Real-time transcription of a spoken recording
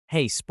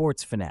Hey,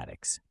 sports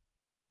fanatics.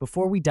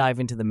 Before we dive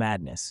into the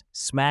madness,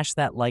 smash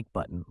that like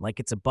button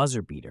like it's a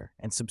buzzer beater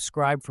and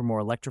subscribe for more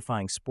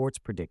electrifying sports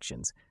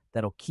predictions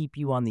that'll keep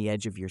you on the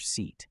edge of your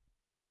seat.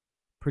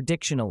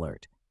 Prediction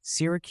alert: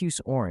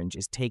 Syracuse Orange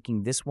is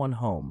taking this one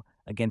home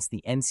against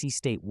the NC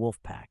State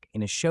Wolfpack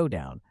in a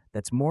showdown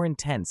that's more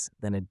intense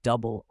than a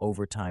double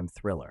overtime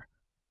thriller.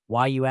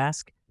 Why, you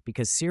ask?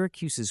 Because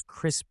Syracuse's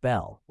Chris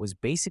Bell was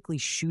basically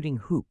shooting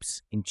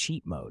hoops in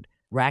cheat mode,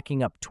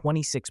 racking up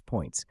 26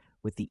 points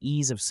with the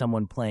ease of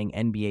someone playing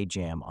NBA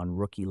Jam on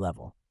rookie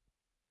level.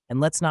 And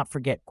let's not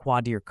forget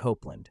Quadir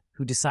Copeland,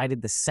 who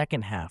decided the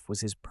second half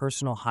was his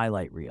personal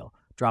highlight reel,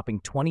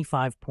 dropping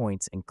 25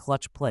 points and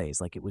clutch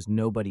plays like it was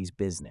nobody's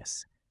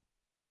business.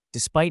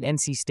 Despite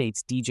NC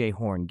State's DJ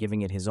Horn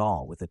giving it his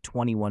all with a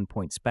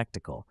 21-point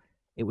spectacle,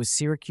 it was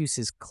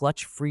Syracuse's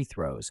clutch free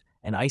throws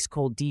and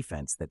ice-cold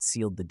defense that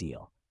sealed the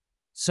deal.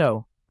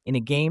 So, in a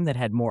game that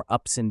had more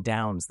ups and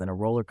downs than a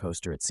roller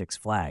coaster at Six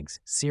Flags,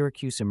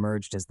 Syracuse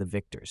emerged as the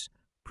victors,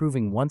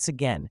 proving once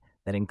again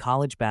that in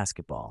college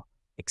basketball,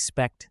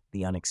 expect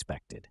the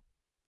unexpected.